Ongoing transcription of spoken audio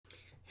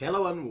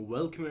Hello and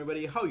welcome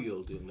everybody, how you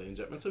all doing ladies and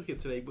gentlemen? So here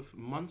today with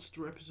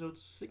Monster episode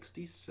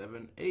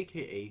 67,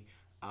 aka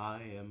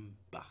I Am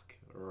Back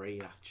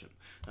reaction.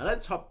 Now let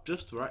us hop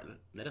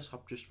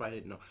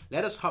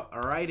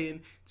right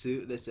in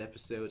to this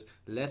episode.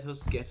 Let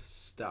us get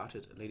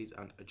started, ladies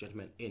and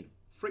gentlemen, in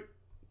 3,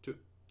 2,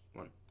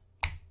 1.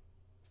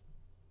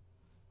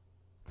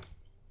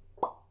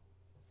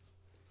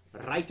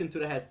 Right into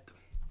the head.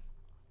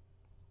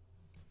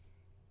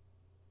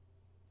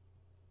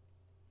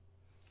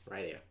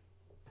 Right here.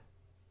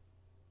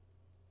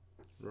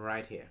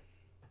 Right here.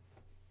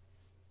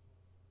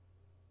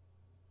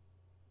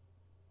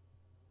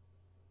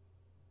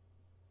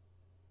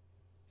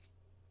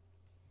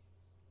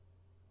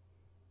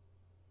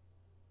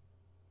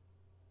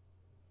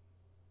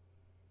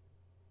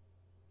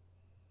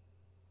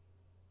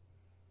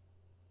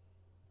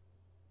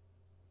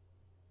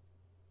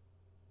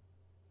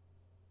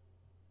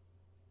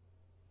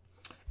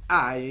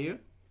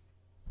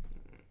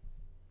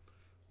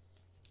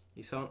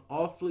 You sound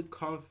awfully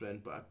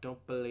confident, but I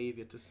don't believe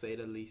you, to say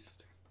the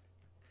least.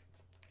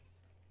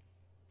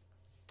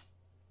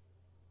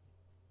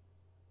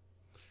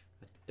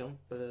 I don't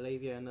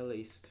believe you in the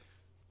least.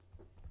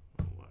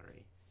 Don't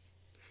worry.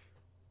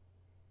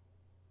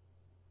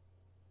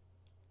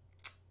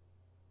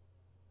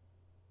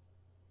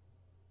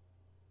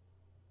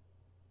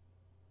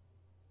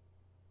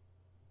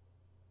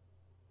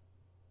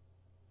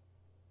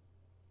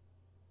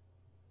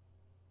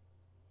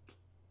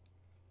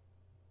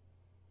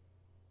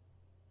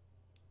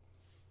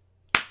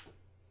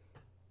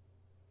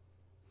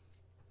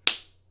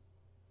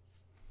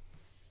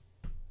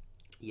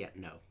 Yeah,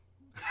 no.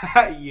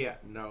 Yeah,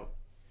 no.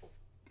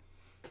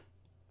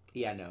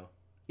 Yeah, no.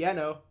 Yeah,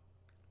 no.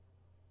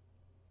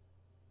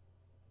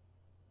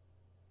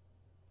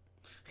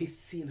 He's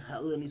seen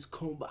hell and he's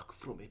come back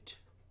from it.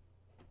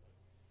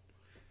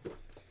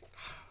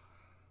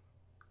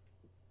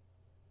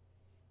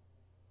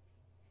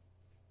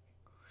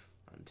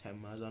 And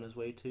Tenma's on his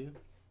way too.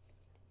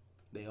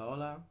 They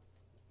all are.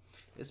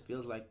 This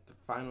feels like the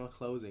final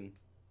closing.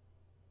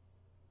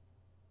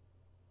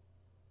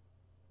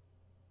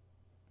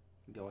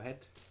 Go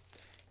ahead.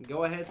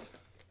 Go ahead.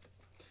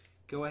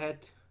 Go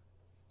ahead,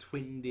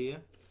 twin dear.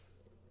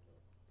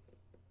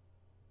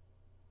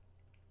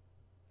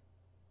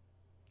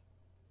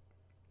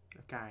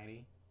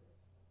 Okay.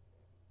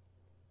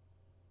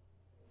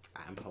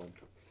 I'm home.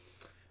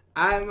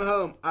 I'm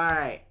home.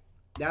 Alright.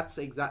 That's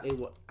exactly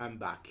what I'm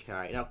back.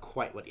 Alright, not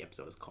quite what the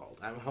episode is called.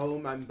 I'm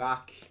home, I'm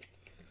back.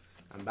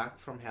 I'm back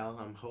from hell.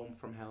 I'm home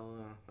from hell.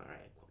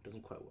 Alright,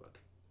 doesn't quite work.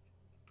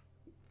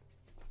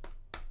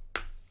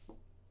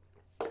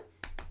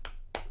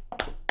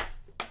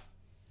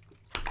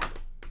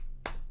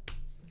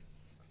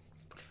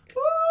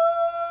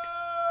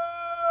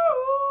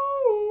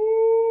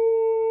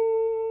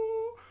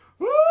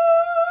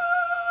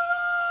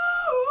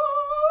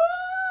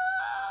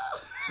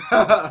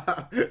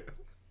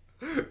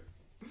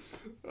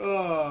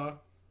 Oh.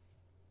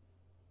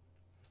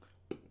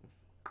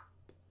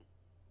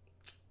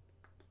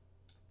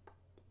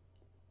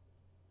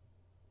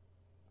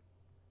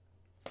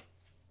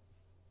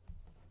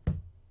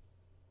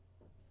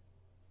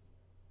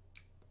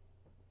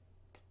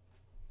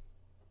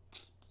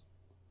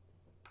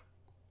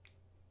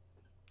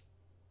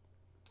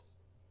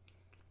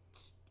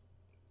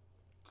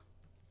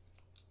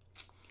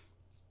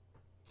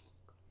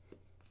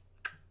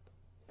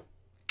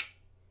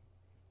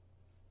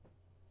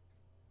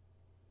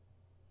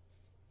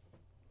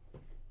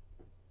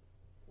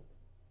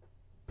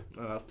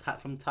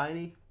 From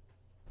tiny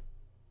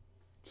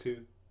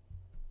to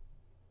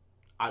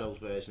adult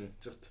version,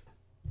 just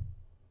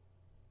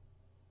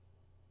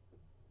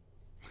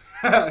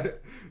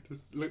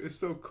just look, it's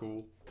so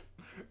cool.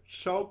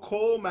 So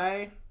cool,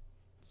 man.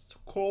 So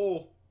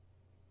cool.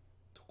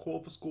 Too cool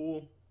for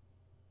school.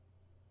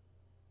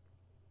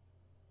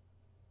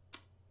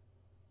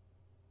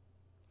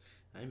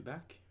 I'm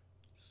back.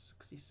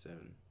 67.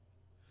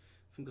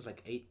 I think there's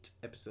like 8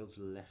 episodes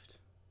left.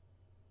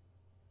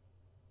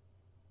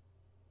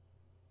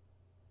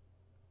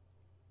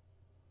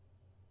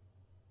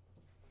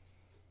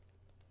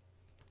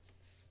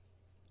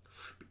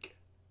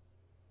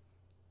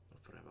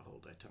 Forever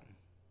hold thy tongue.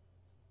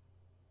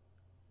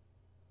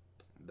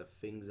 The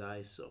things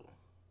I saw.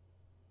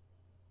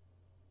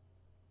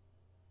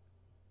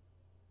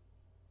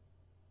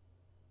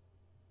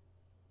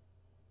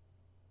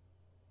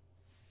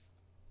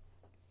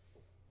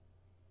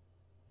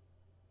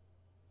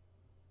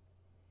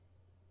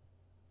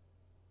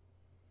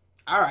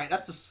 Alright,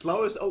 that's the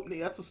slowest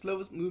opening, that's the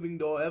slowest moving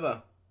door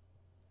ever.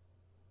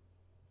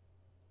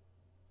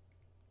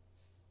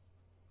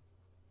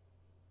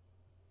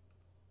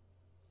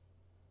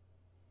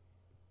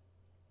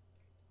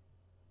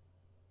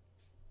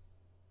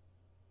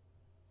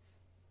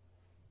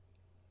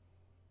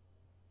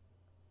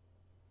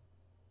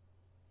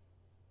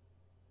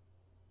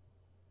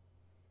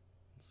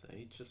 So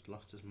he just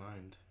lost his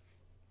mind.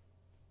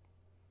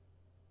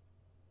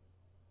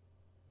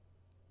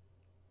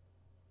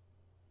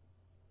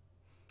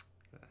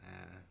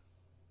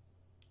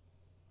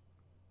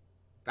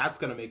 That's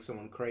gonna make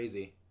someone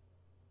crazy.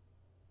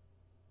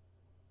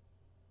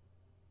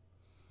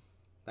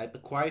 Like, the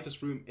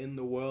quietest room in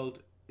the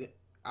world, it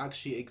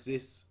actually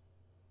exists.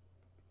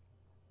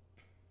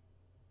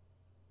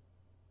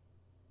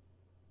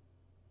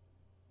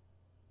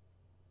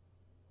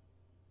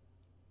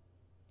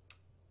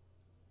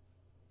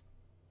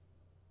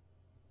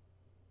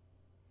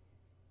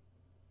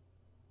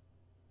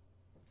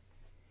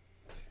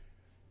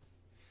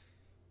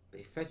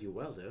 They fed you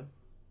well, though.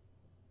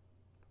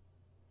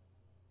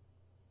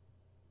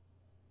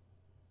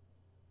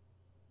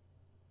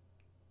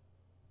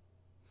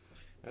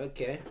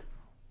 Okay.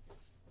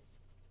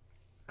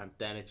 And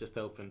then it just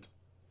opened.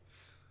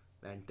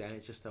 Then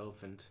it just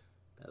opened.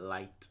 The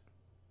light.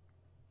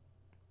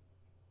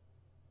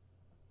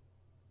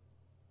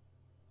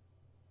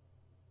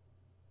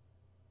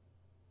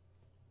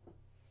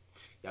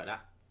 Yeah,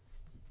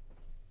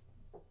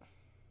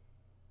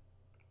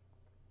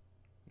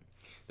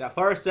 that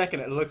for a second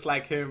it looks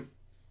like him.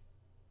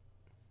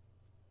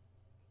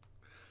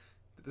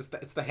 It's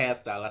the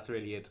hairstyle, that's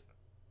really it.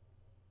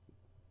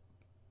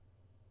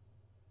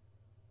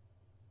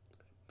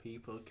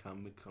 People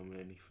can become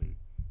anything.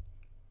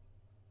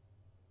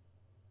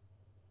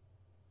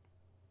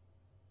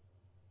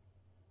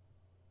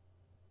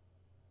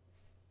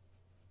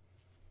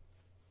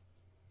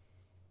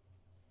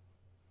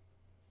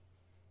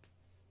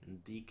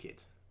 And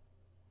D-Kid.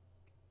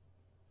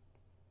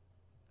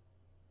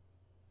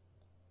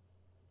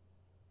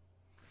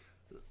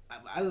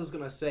 I was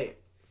gonna say,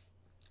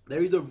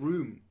 there is a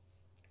room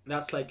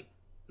that's like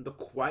the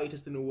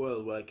quietest in the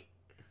world, where like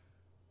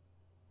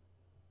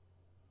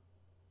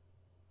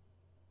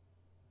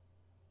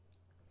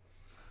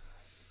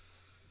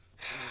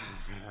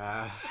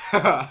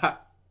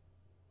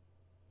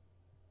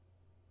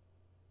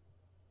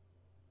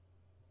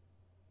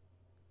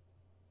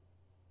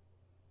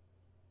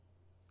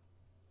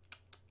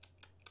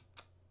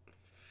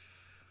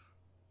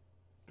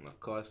of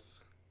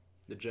course,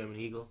 the German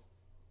Eagle.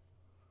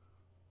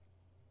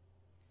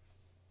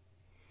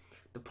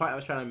 The point I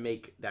was trying to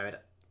make, David,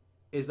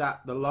 is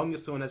that the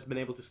longest someone has been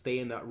able to stay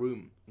in that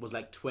room was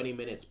like 20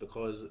 minutes,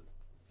 because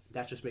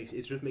that just makes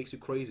you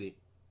crazy.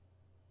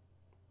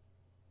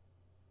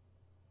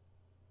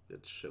 The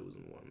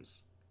chosen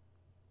ones.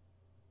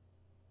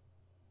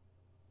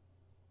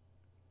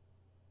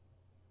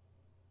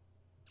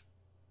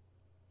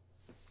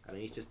 And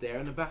he's just there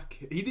in the back.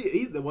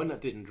 He's the one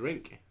that didn't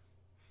drink.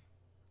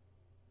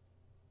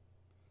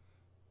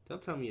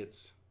 Don't tell me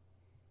it's...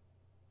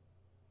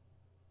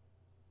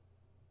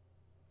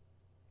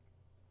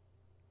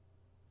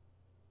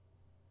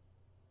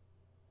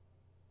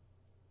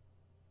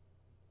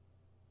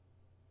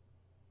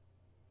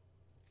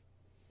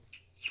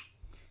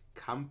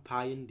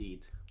 Kampai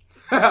indeed.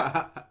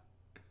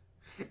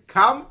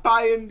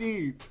 Kampai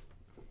indeed.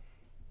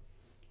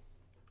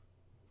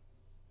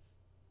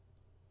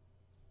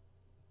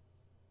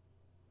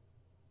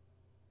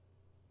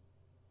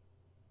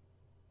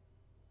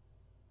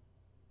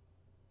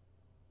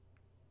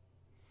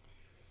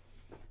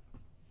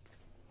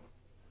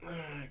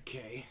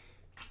 Okay.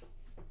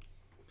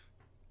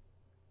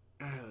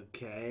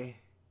 Okay.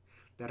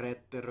 The Red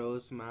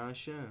Rose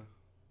Masha.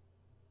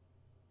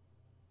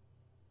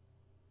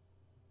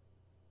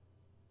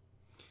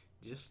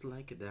 Just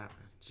like that.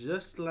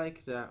 Just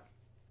like that.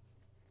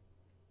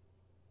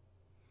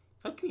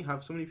 How can you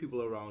have so many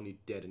people around you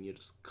dead and you're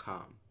just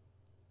calm?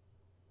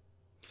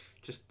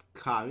 Just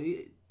calm.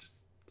 Just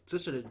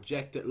such a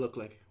dejected look,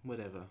 like,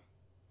 whatever.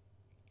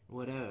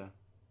 Whatever.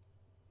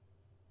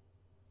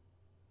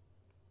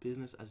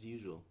 Business as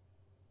usual.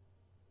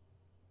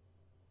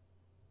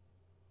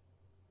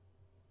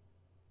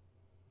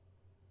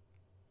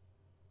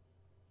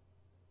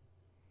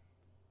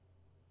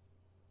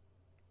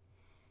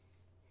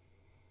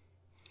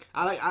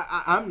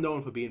 I'm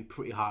known for being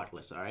pretty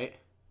heartless, alright?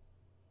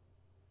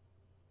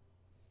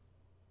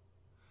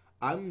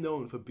 I'm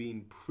known for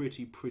being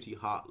pretty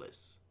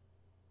heartless.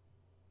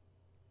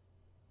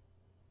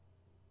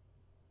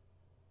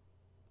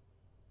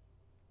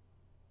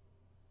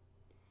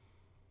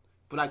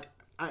 But like,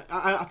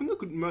 I think I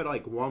could murder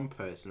like one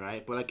person,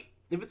 right? But like,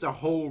 if it's a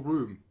whole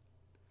room,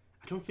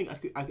 I don't think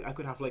I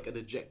could have like a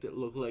dejected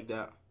look like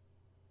that.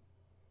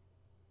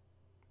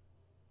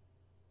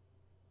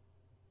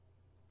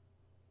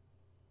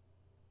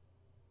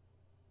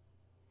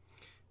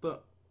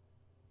 But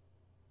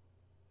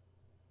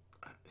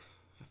I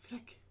feel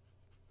like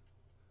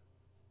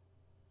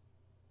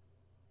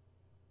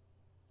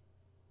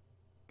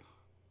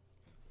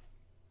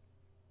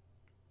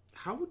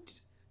how would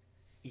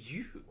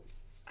you?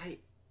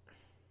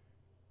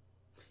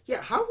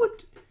 Yeah, how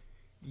would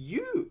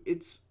you?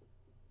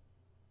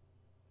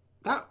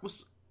 That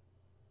was.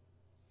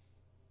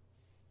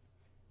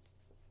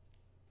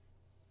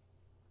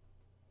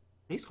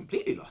 He's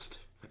completely lost.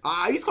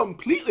 He's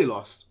completely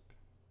lost.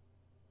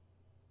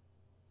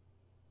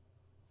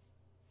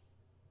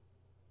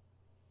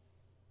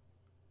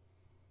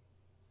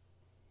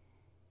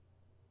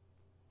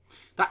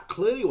 That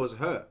clearly was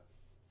her.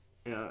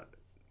 Yeah.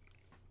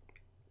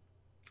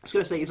 was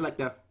gonna say he's like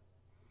the.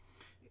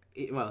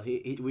 Well,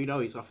 we know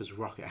he's off his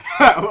rocket.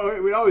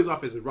 We know he's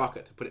off his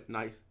rocket, to put it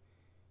nice.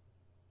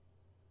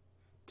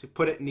 To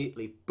put it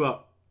neatly,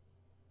 but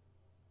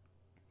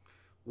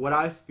what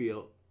I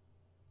feel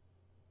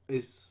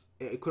is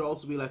it could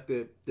also be like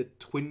the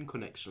twin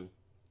connection,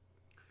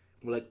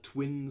 where like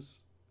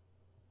twins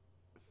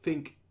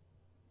think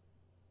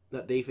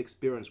that they've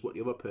experienced what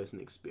the other person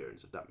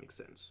experienced, if that makes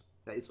sense.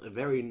 That it's a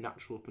very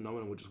natural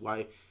phenomenon, which is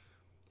why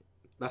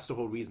that's the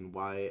whole reason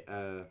why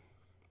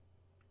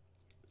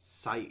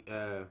psychic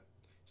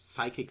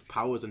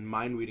powers and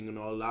mind reading and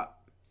all that.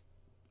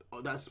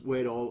 That's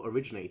where it all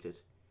originated,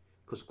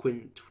 because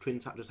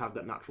twins just have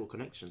that natural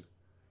connection.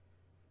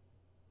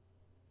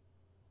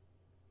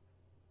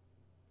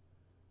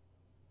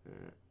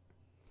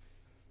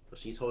 But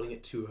she's holding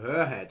it to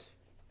her head.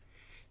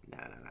 Nah.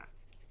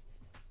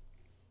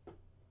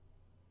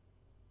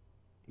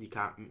 You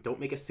can't. Don't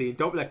make a scene.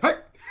 Don't be like, hey!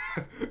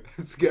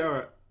 Scare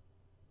her.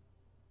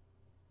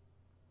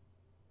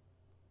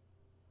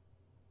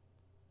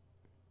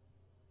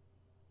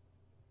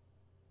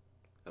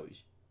 Oh, let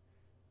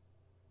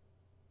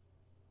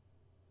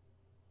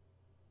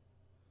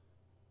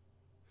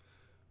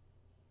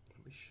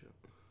me show.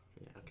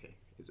 Yeah, okay.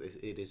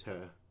 It is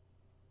her.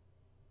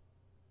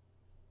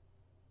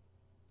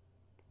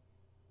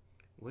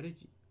 What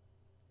did you...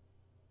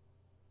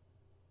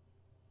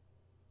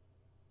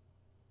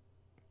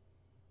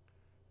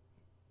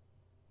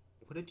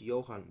 What did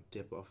Johan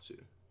dip off to?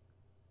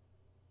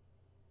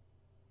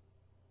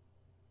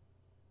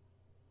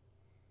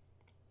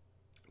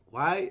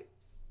 Why?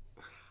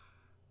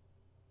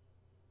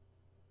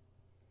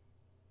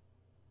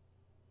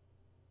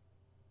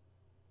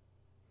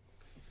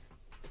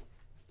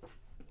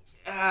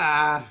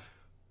 Ah.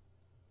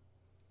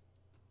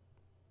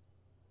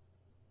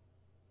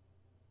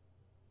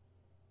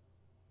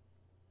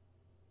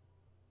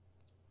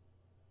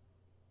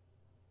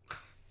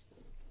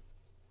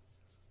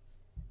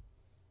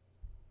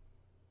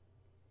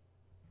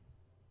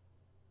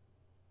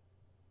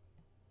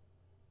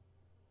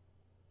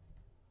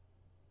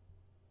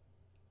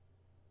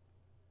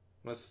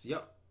 Was, ja.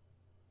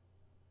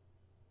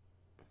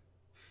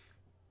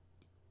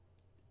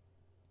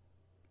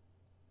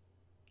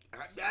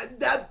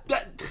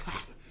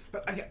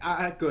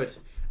 Good.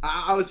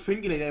 I was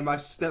thinking they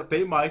might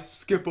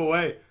skip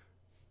away.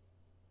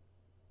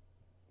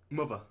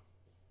 Mother.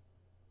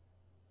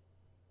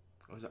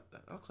 Oh, is that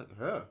looks like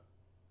her.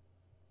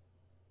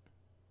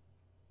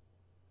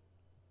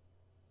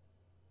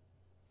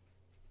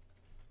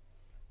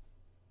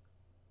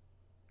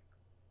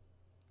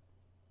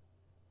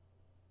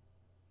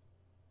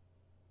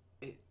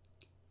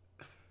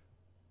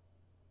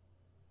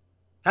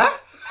 Huh?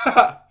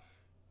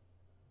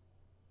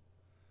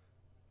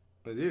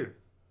 With you.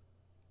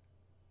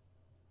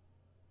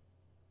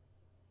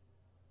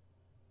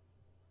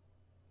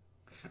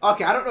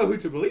 Okay, I don't know who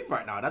to believe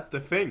right now. That's the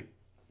thing.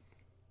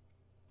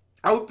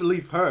 I would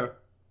believe her.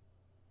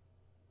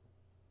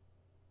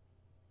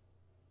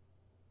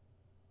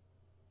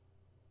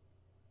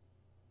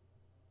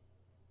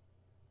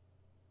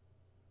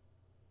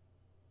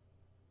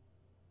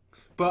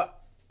 But,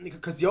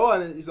 because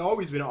Johan has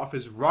always been off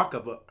his rocker,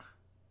 but...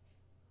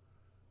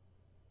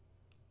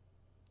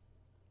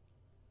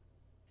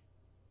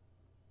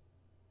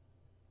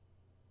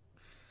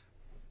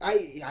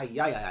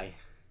 Aye.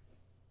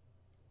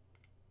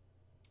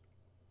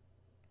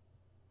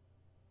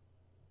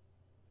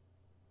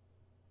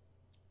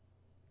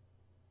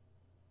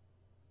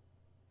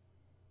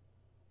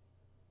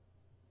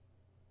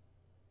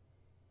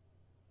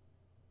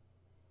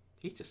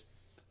 He just...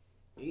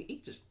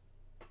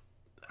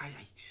 I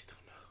just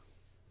don't know.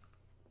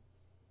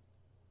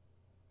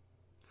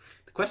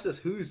 The question is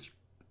who's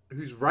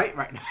right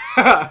now.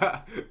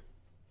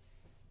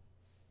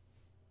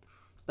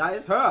 That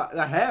is her.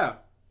 The hair.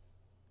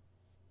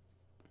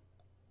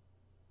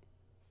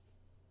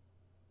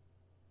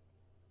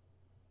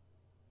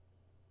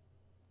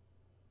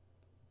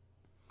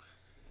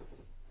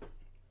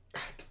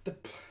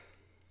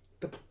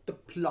 The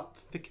plot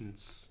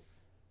thickens.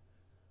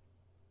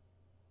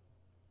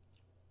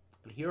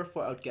 And here I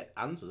thought I'd get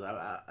answers.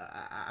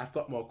 I've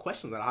got more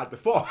questions than I had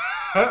before.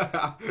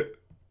 And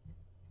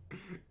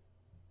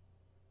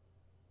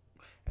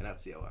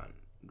that's the one.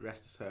 The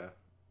rest is her.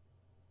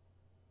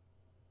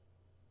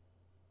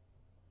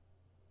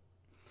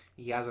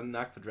 He has a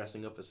knack for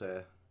dressing up as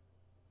her.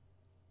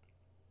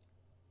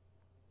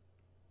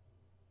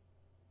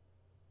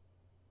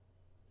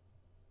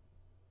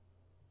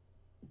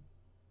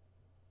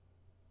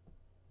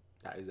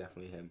 That is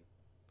definitely him.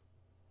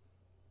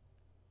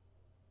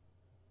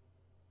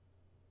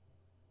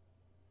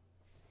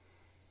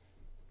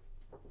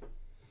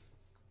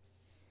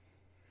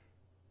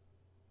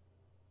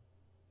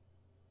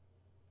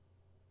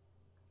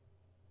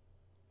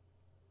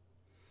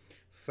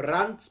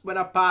 Franz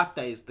Bonaparte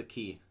is the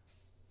key.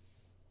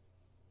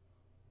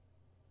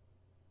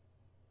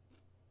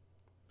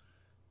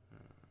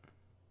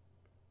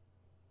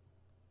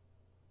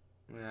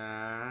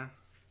 Yeah.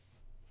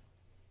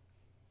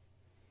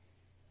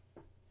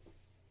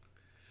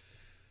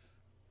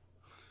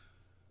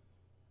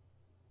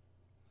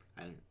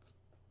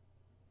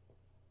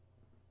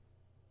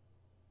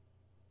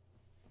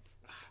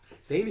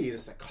 They need a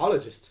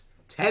psychologist.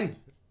 10.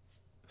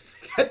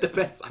 Get the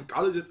best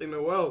psychologist in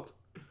the world.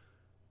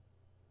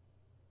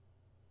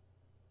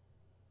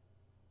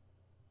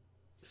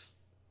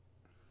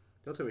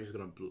 Don't tell me she's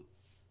gonna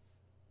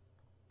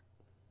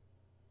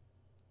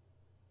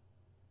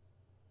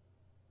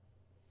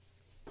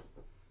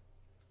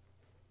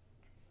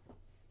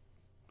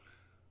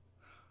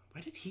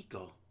Where did he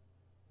go?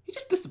 He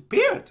just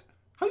disappeared.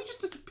 How you just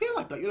disappear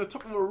like that? You're on the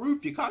top of a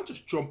roof. You can't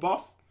just jump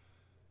off.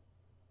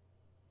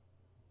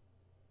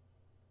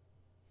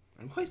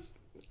 And why is...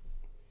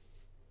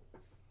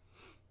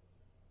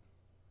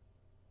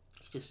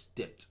 He just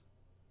dipped.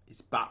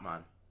 It's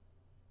Batman.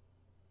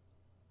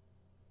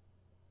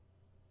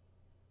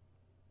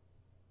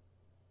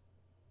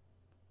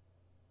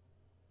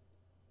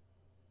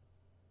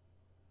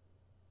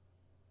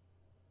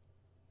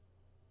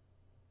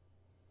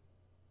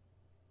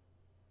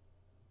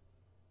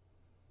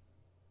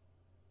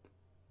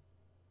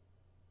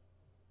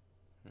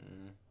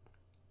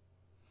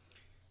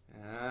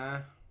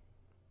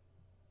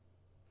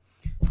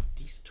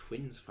 These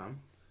twins, fam.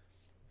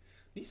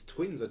 These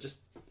twins are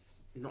just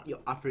not your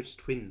average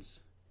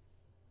twins.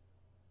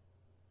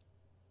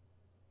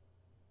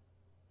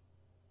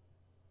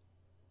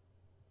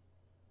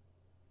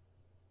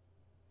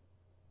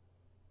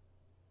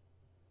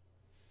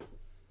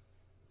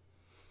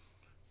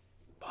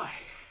 Bye.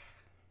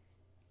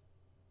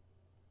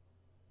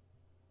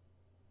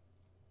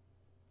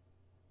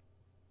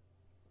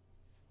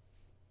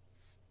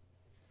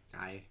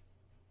 Aye.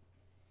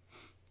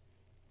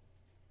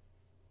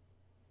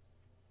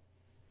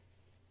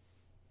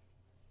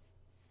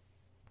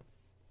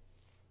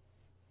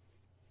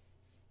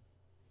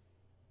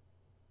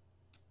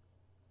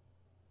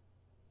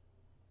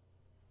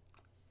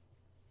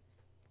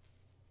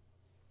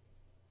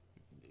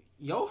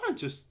 Johan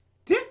just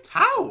dipped.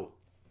 How?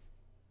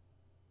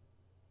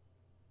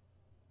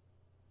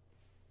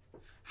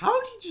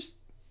 How did you just...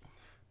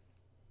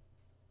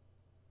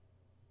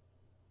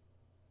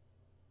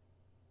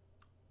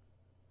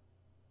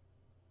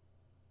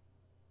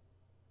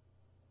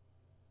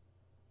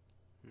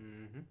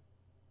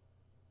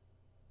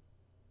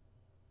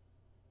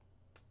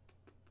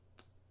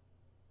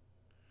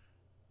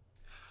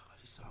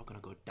 This is all gonna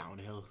go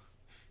downhill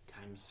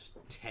times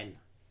 10.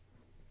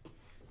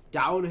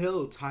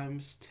 Downhill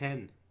times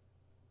 10.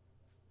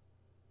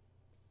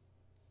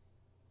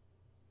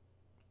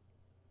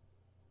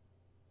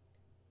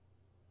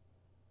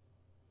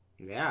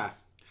 Yeah.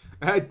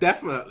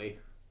 Definitely.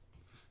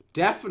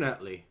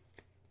 Definitely.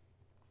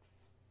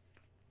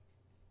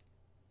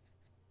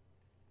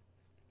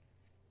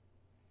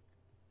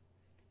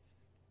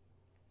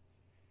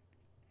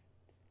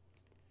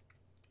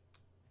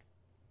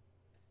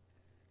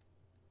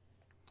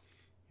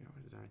 Yeah,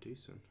 what did I do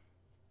soon?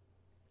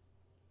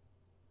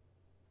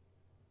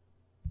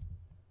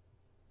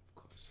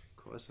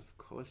 Of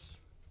course.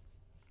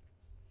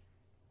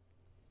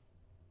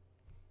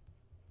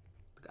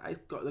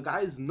 The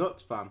guy's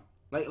nuts, fam.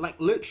 Like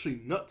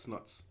literally nuts.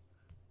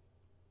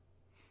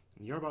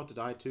 And you're about to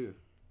die too.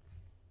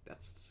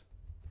 That's...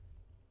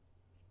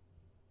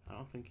 I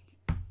don't think...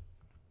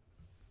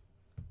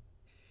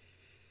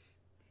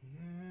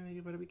 Yeah,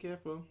 you better be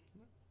careful.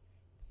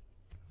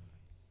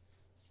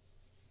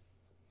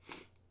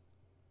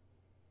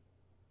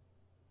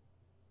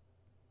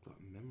 What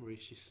memory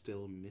she's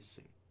still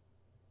missing?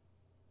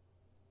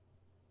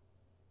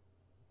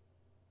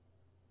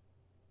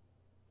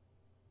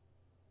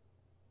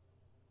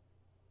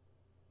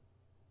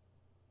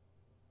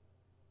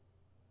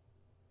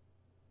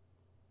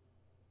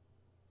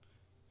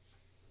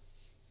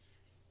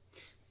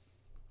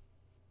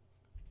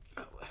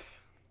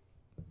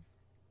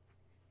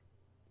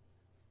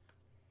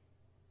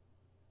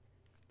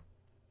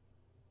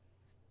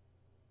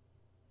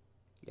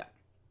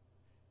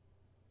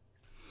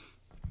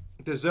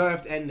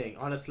 Deserved ending,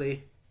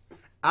 honestly.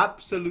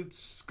 Absolute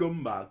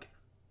scumbag.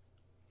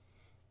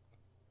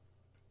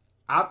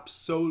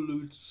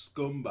 Absolute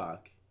scumbag.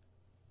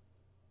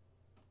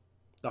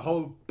 The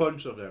whole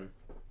bunch of them.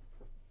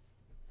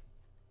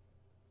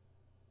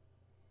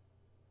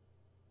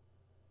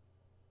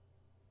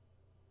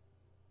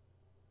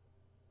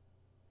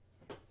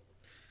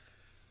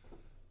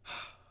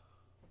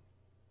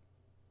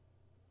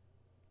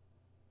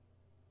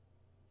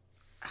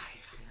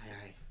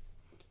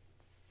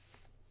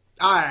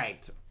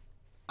 Alright.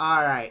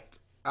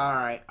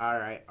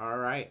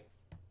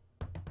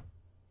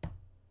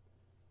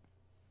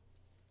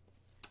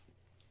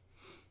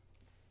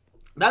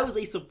 That was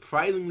a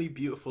surprisingly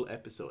beautiful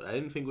episode. I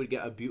didn't think we'd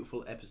get a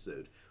beautiful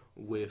episode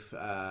with,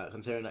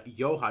 considering that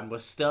Johan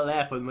was still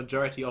there for the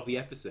majority of the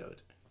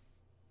episode.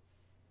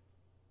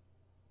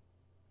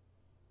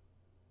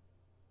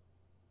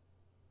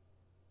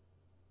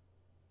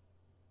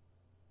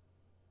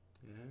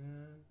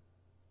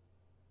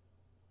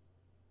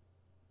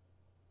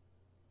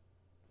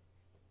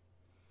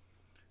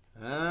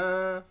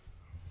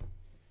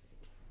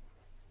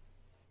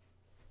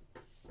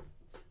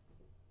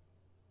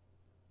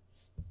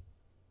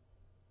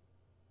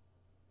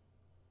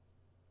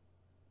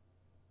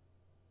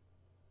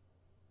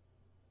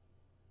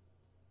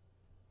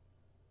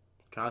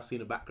 Trying to see in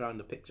the background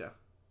the picture.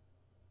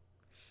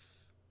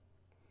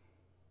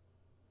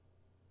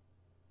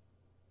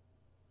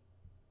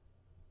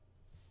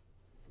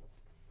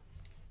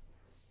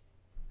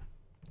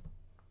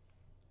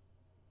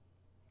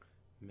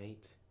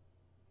 Mate.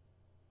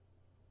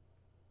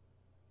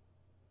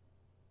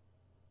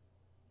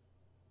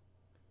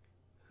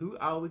 Who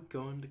are we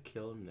going to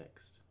kill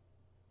next?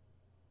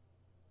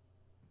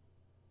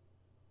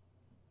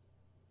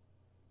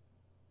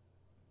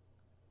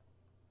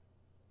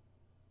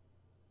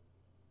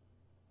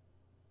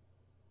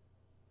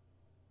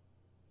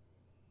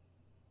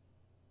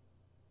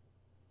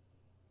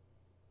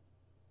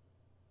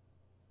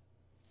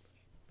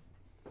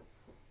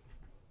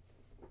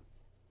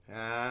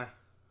 Yeah.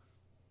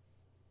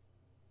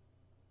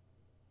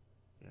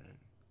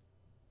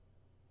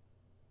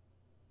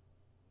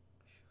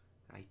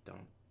 I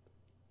don't.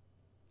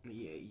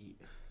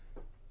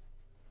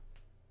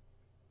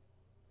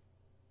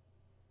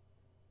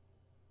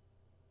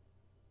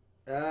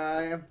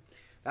 Yeah.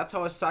 That's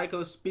how a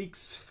psycho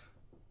speaks.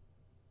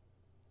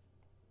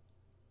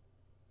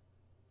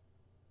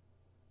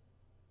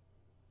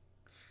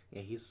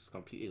 Yeah, he's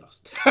completely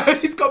lost.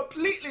 He's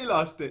completely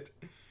lost it.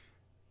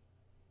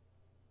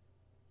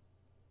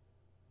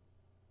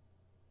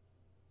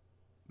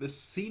 The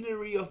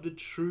scenery of the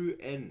true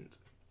end.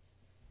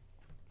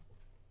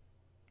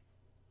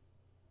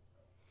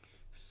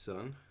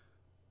 Son.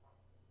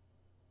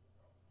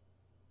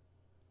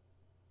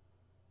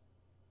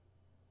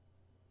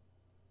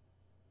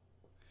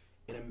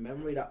 In a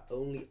memory that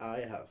only I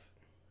have.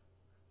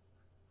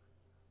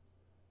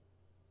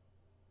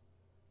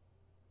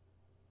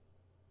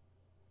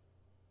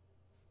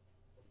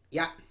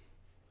 Yeah.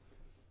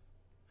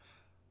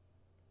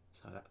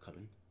 Saw that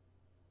coming.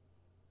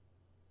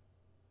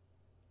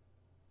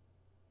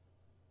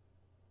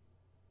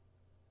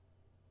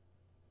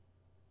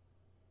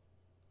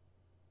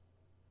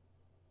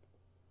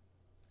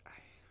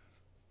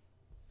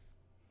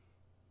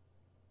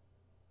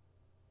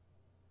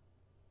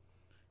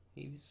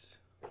 He's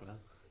well.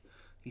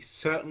 He's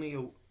certainly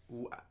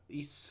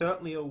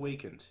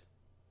awakened.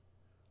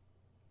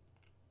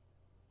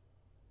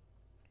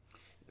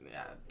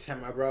 Yeah,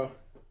 Tema, bro.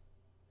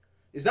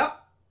 Is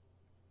that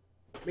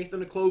based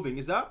on the clothing?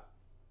 Is that?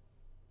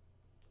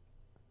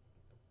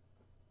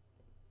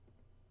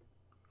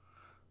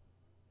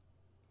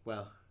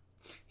 Well,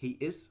 he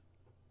is.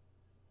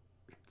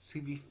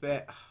 To be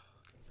fair,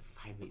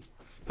 finally,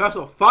 first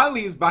of all,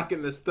 finally he's back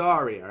in the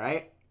story. All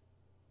right.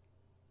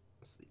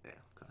 Let's see there,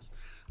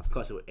 of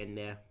course, it will end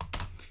there.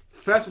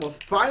 First of all,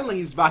 finally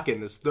he's back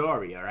in the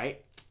story. All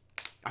right.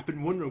 I've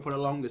been wondering for the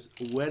longest,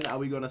 when are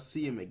we gonna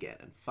see him again?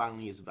 And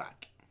finally he's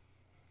back.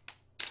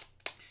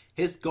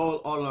 His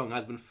goal all along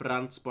has been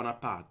Franz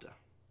Bonaparte.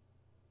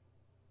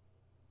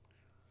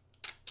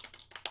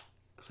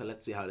 So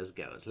let's see how this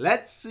goes.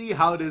 Let's see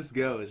how this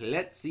goes.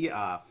 Let's see.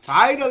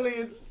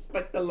 Finally,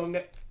 Inspector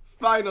Lunga.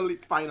 Finally.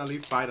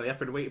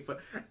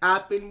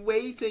 I've been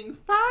waiting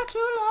far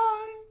too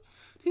long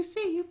to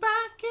see you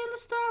back in the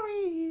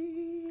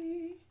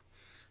story.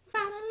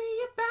 Finally,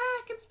 you're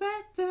back,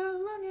 Inspector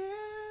Lunga.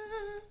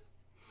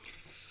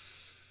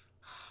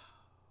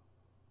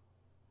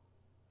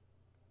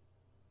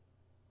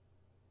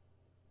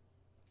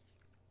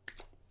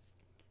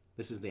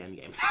 This is the end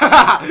game.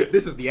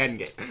 This is the end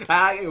game.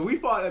 We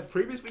thought the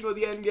previous thing was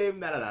the end game.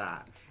 Nah.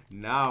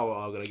 Now we're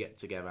all gonna get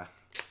together.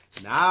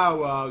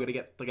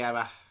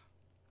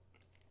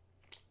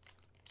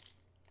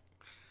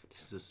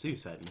 This is a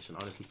suicide mission,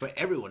 honestly, for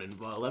everyone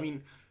involved. I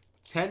mean,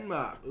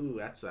 Tenma. Ooh,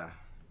 that's a.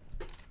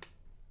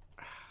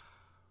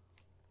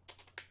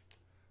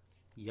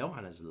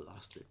 Johan has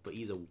lost it, but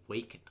he's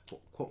awakened.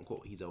 Quote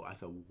unquote,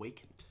 I've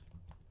awakened.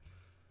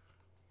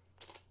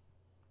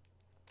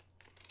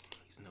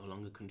 He's no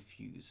longer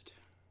confused.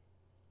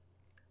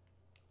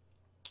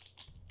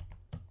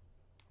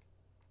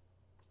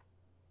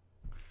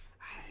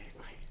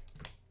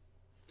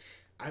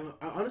 I'm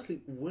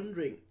honestly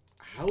wondering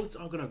how it's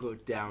all gonna go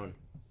down.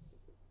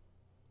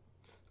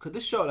 Cause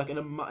this show, like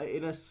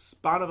in a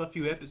span of a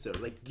few episodes,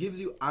 like gives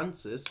you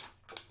answers,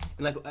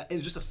 and like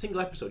in just a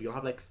single episode, you'll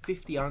have like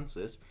 50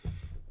 answers,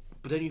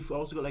 but then you've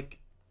also got like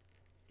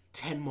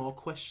 10 more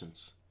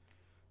questions.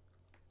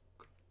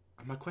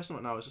 And my question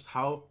right now is just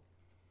how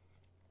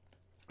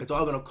it's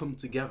all gonna come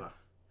together.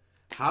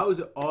 How is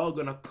it all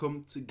gonna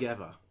come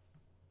together?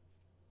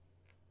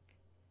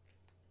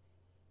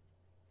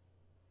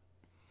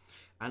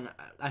 And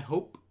I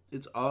hope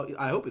it's all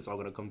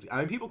gonna come together. I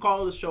mean, people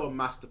call this show a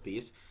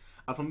masterpiece,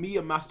 and for me,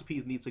 a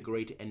masterpiece needs a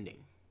great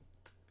ending.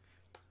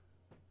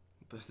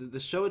 The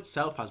show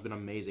itself has been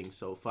amazing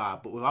so far,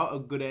 but without a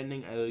good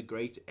ending, a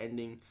great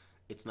ending,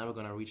 it's never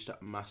gonna reach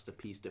that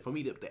masterpiece. For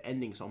me, the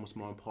ending is almost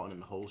more important than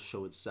the whole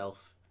show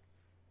itself.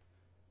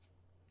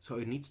 So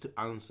it needs to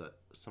answer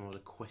some of the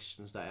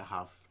questions that I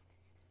have.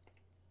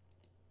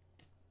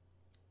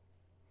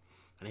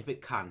 And if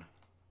it can,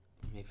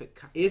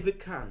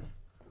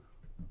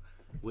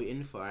 we're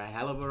in for a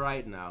hell of a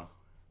ride now.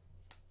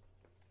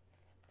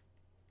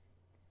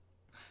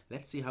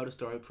 Let's see how the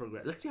story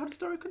progresses. Let's see how the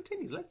story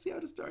continues. Let's see how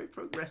the story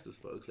progresses,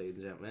 folks, ladies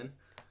and gentlemen.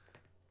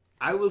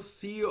 I will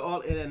see you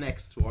all in the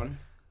next one.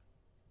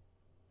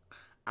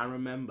 And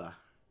remember,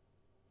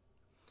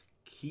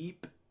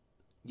 keep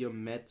your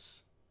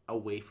meds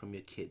away from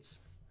your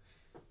kids.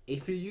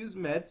 If you use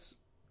meds,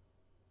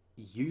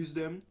 use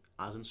them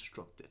as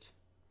instructed.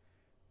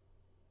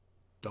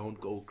 Don't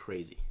go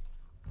crazy.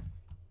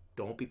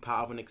 Don't be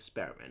part of an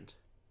experiment.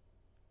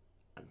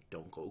 And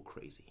don't go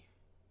crazy.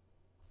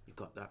 You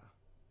got that?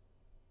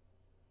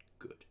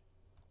 Good.